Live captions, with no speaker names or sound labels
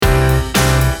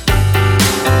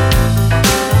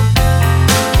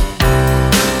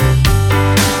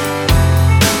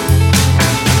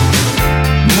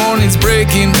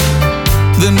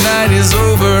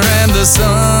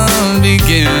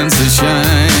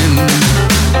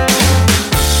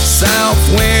south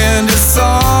wind is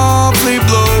softly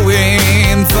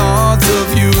blowing, thoughts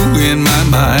of you in my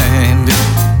mind.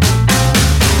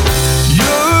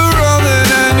 You're all that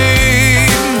I need,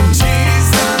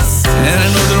 Jesus, and I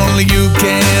know that only you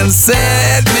can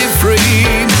set me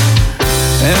free.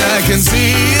 And I can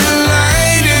see the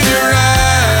light in your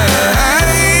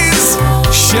eyes,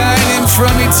 shining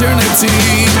from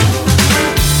eternity.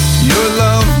 Your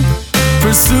love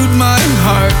pursued my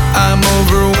heart, I'm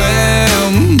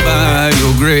overwhelmed by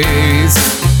your grace.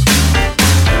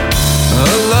 A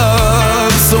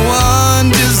love so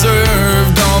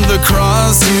undeserved, on the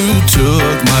cross you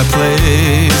took my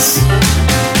place.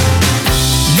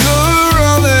 You're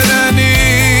all that I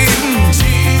need,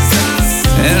 Jesus,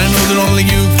 and I know that only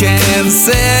you can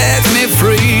set me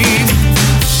free.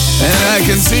 And I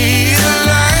can see the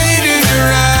light in your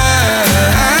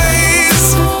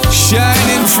eyes,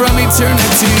 shining from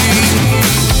eternity.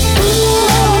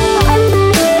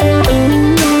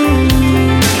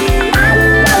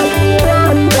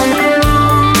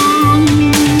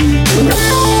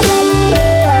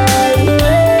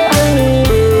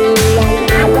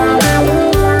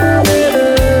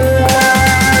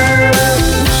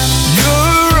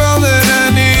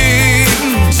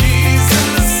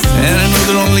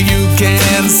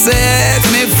 Set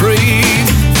me free,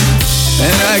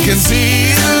 and I can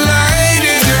see the light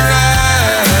in your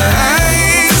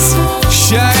eyes,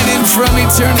 shining from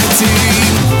eternity.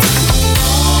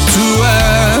 Tu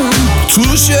as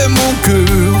touché mon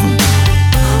cœur,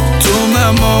 ton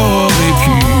amour est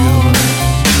pur.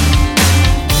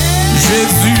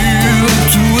 Jésus,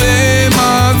 tu es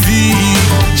ma vie,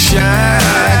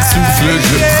 chaque souffle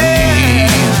je prie.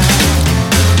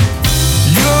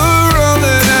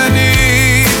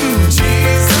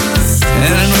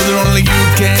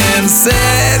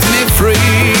 Set me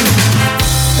free,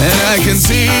 and I can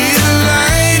see the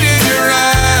light in your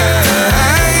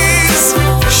eyes,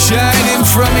 shining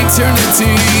from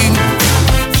eternity.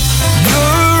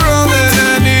 You're all that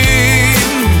I need,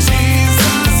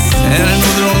 Jesus, and I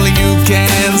know that only you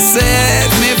can set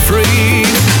me free.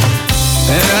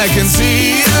 And I can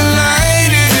see the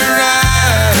light in your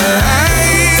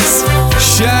eyes,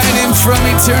 shining from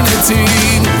eternity.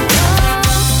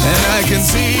 And I can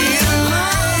see